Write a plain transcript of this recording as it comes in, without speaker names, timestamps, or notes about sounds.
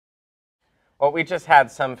Well, we just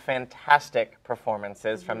had some fantastic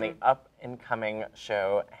performances from the up-and-coming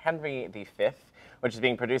show Henry V, which is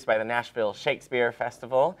being produced by the Nashville Shakespeare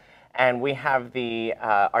Festival. And we have the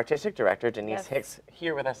artistic director, Denice Hicks,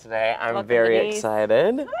 here with us today. I'm very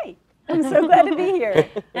excited. Hi. I'm so glad to be here.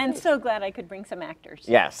 And so glad I could bring some actors.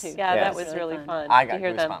 Yes. Too. Yeah, yes. that was really fun. I got to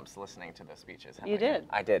hear goosebumps listening to the speeches. You did?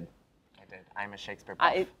 I did. I'm a Shakespeare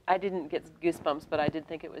buff. I didn't get goosebumps, but I did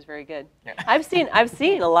think it was very good. Yeah. I've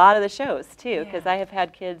seen a lot of the shows too, because I have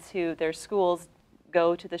had kids who their schools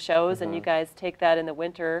go to the shows, and you guys take that in the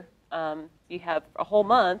winter. You have a whole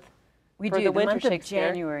month. We for do the the winter month of Shakespeare.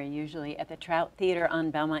 January usually at the Trout Theater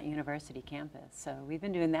on Belmont University campus. So we've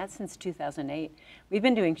been doing that since 2008. We've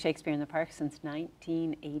been doing Shakespeare in the Park since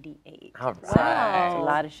 1988. All So right. a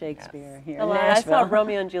lot of Shakespeare here A in lot. I Nashville. saw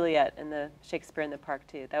Romeo and Juliet in the Shakespeare in the Park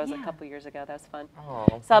too. That was a Yeah. couple years ago. That was fun.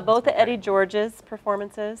 Oh, Saw both of Eddie George's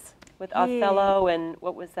performances with Othello and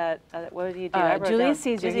what was that? What did you do? I wrote Julius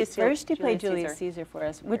down. Caesar. First he played Julius Caesar for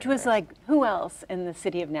us, which was like, who else in the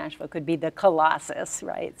city of Nashville could be the Colossus,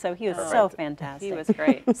 right? So he was so fantastic. He was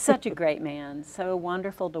great. Such a great man, so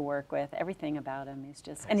wonderful to work with. Everything about him is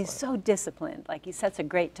just, and he's so disciplined. Like he sets a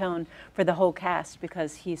great tone for the whole cast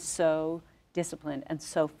because he's so disciplined and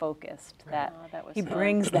so focused that, that was he fun.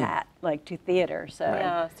 brings that like to theater. So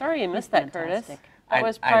Yeah, sorry you missed that, Curtis. fantastic. That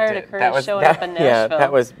was I prior to did. Curtis showing up in Nashville. Yeah,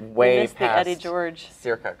 that was We way missed past the Eddie George.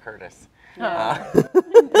 circa Curtis.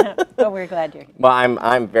 but we're glad you're here. Well,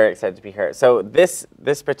 I'm very excited to be here. So this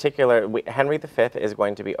particular Henry V is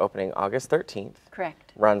going to be opening August 13th.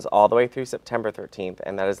 Correct. Runs all the way through September 13th,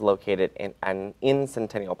 and that is located in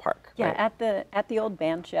Centennial Park. Yeah, right? at the old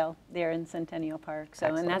band shell there in Centennial Park. So,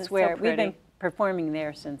 Excellent. and that's It's so where we've been pretty. performing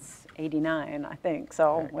there since '89, I think.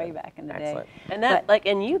 So way back in the Excellent. day. And that, But-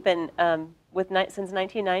 and you've been since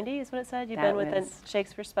 1990 is what it said. You've That been with the was-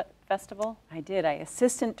 Shakespeare Festival. I did. I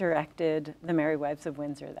assistant directed The Merry Wives of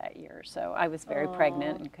Windsor that year. So I was very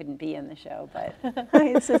pregnant and couldn't be in the show, but I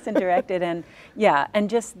assistant directed. And yeah, and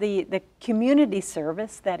just the community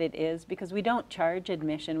service that it is, because we don't charge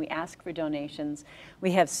admission. We ask for donations.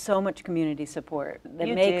 We have so much community support that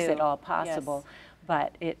You makes do. it all possible. Yes.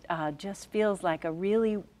 But it just feels like a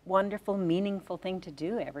really wonderful, meaningful thing to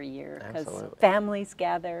do every year because Absolutely. families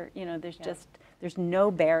gather. You know, there's no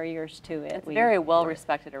barriers to it. It's very well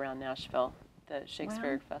respected around Nashville, the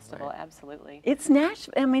Shakespeare Well, Festival. Absolutely. It's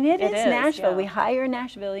Nashville. I mean, it is Nashville. yeah. We hire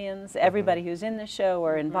Nashvillians. Everybody who's in the show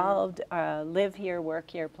or involved live here, work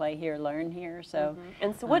here, play here, learn here. So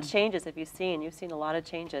And so, what changes have you seen? You've seen a lot of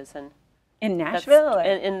changes, and in Nashville,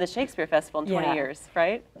 in the Shakespeare Festival in 20 Yeah. years,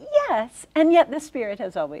 right? yes, and yet the spirit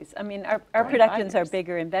has always. I mean, our productions are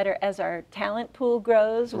bigger and better as our talent pool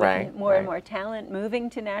grows. With Right, more and right. more talent moving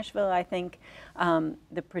to Nashville. I think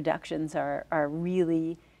the productions are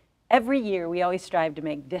really. Every year, we always strive to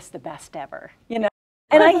make this the best ever. You know.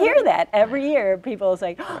 And I hear that every year. People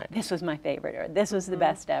say, oh, "This was my favorite," or "This was the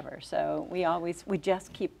best ever." So we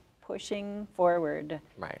just keep pushing forward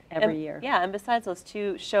every year. Yeah, and besides those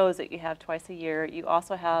two shows that you have twice a year, you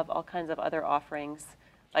also have all kinds of other offerings,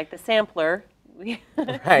 like the sampler.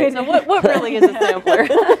 Right. So what really is a sampler?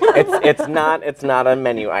 It's not a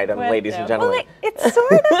menu item, Well, ladies no. and gentlemen. It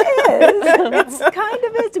sort of is. It's kind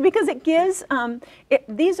of is because it gives.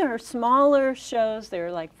 These are smaller shows.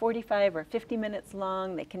 They're like 45 or 50 minutes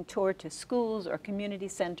long. They can tour to schools or community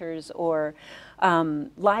centers or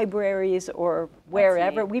libraries or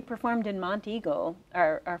wherever. We performed in Monteagle.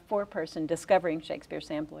 Our four-person Discovering Shakespeare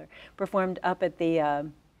sampler performed up at the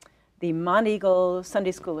Monteagle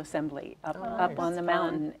Sunday School Assembly up on the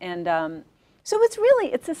mountain. And so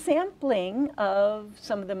it's a sampling of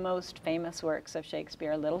some of the most famous works of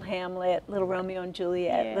Shakespeare, Little Hamlet, Little Romeo and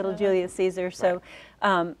Juliet, Little Julius Caesar. So,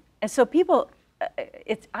 and so people,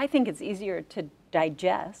 I think it's easier to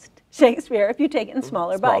digest Shakespeare if you take it in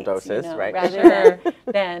smaller Small bites. doses, you know, right. rather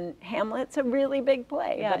than Hamlet's a really big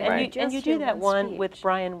play. Yeah, but and, if you, and you just do hear that one speech. with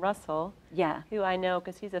Brian Russell, Yeah. who I know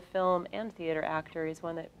because he's a film and theater actor. He's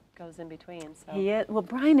one that goes in between. So. Well,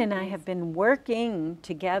 Brian and I have been working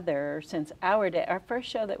together since our day. Our first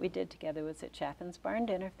show that we did together was at Chaffin's Barn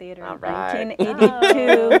Dinner Theater in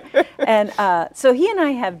 1982. And so he and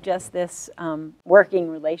I have just this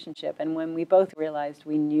working relationship. And when we both realized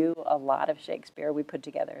we knew a lot of Shakespeare, we put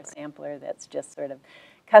together a sampler that's just sort of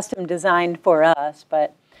custom designed for us.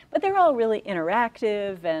 But they're all really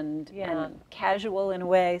interactive and casual in a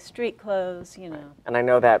way, street clothes, you know. And I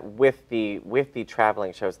know that with the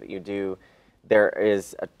traveling shows that you do, There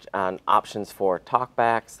is options for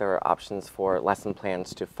talkbacks. There are options for lesson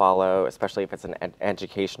plans to follow, especially if it's an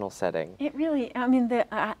educational setting. It really, I mean,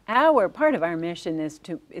 part of our mission is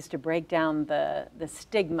to break down the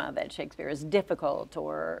stigma that Shakespeare is difficult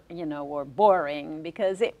or, you know, or boring,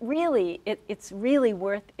 because it's really it's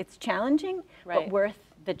challenging, but worth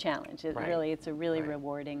the challenge. It's a really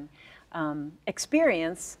rewarding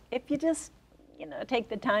experience if you just, you know, take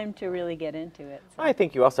the time to really get into it. So. I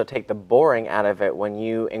think you also take the boring out of it when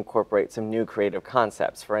you incorporate some new creative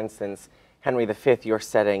concepts. For instance, Henry V, you're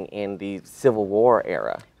setting in the Civil War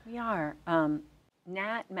era. We are.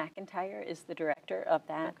 Nat McIntyre is the director of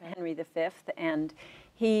that, Henry V, and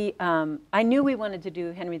he, I knew we wanted to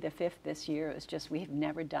do Henry V this year. It was just we have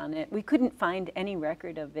never done it. We couldn't find any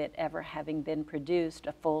record of it ever having been produced,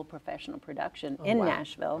 a full professional production in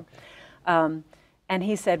Nashville. And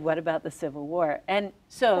he said, what about the Civil War? And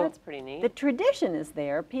so that's pretty neat. The tradition is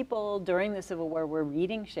there. People during the Civil War were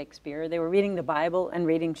reading Shakespeare. They were reading the Bible and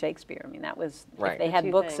reading Shakespeare. I mean, that was, if they had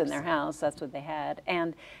books in their house, that's what they had.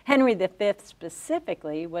 And Henry V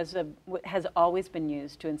specifically has always been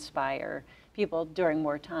used to inspire people during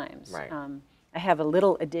war times. Right. I have a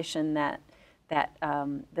little edition that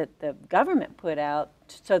the government put out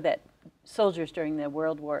so that soldiers during the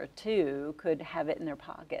World War II could have it in their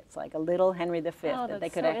pockets, like a little Henry V that they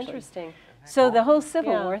could actually. Interesting. So the whole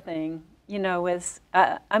Civil War thing, you know, was,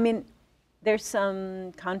 I mean, there's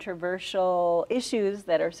some controversial issues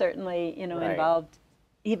that are certainly, you know, involved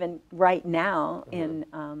even right now in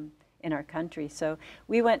our country. So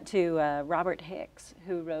we went to Robert Hicks,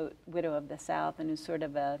 who wrote Widow of the South, and who's sort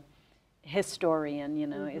of a historian, you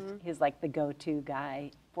know, he's like the go-to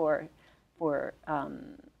guy for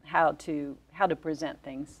how to present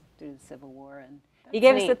War through the Civil War, and he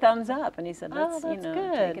gave us a thumbs up, and he said, "Let's take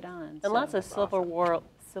it on." And so. lots of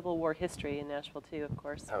Civil War history in Nashville too, of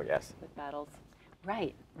course. Oh yes, with battles.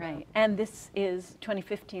 Right, right. And this is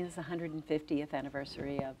 2015 is the 150th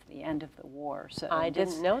anniversary of the end of the war. So I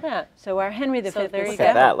didn't know that. So our Henry V. So there you look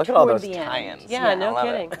at that! Look at all those the tie-ins. Yeah, no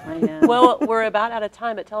kidding. I know. Well, we're about out of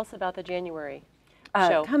time, but tell us about the January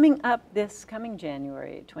show. Coming up this coming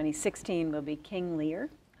January 2016 will be King Lear.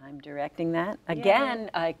 I'm directing that. Again,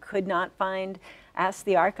 I could not asked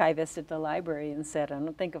the archivist at the library and said, I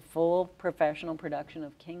don't think a full professional production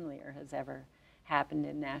of King Lear has ever happened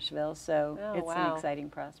in Nashville, so it's an exciting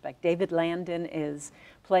prospect. David Landon is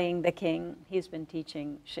playing the king. He's been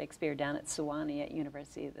teaching Shakespeare down at Sewanee at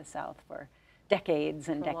University of the South for decades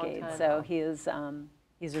and decades. So he is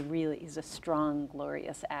he's a strong,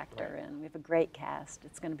 glorious actor, and we have a great cast.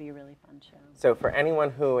 It's going to be a really fun show. So for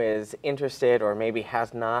anyone who is interested or maybe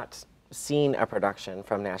has not seen a production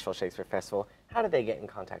from Nashville Shakespeare Festival, how do they get in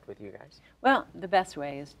contact with you guys? Well, the best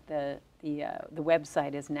way is the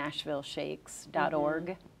website is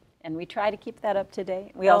nashvilleshakes.org, and we try to keep that up to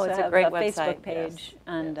date. We also have a Facebook page,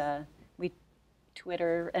 and we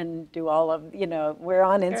Twitter and do all of, we're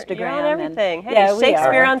on Instagram. You're on everything. Hey, yeah,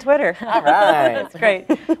 Shakespeare on Twitter. All right. That's great.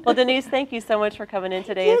 Well, Denice, thank you so much for coming in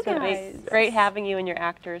today. It's going to be great having you and your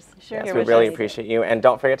actors. Sure. Yes, we really appreciate you. And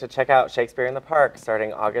don't forget to check out Shakespeare in the Park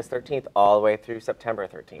starting August 13th all the way through September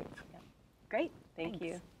 13th. Great. Thank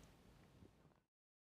you.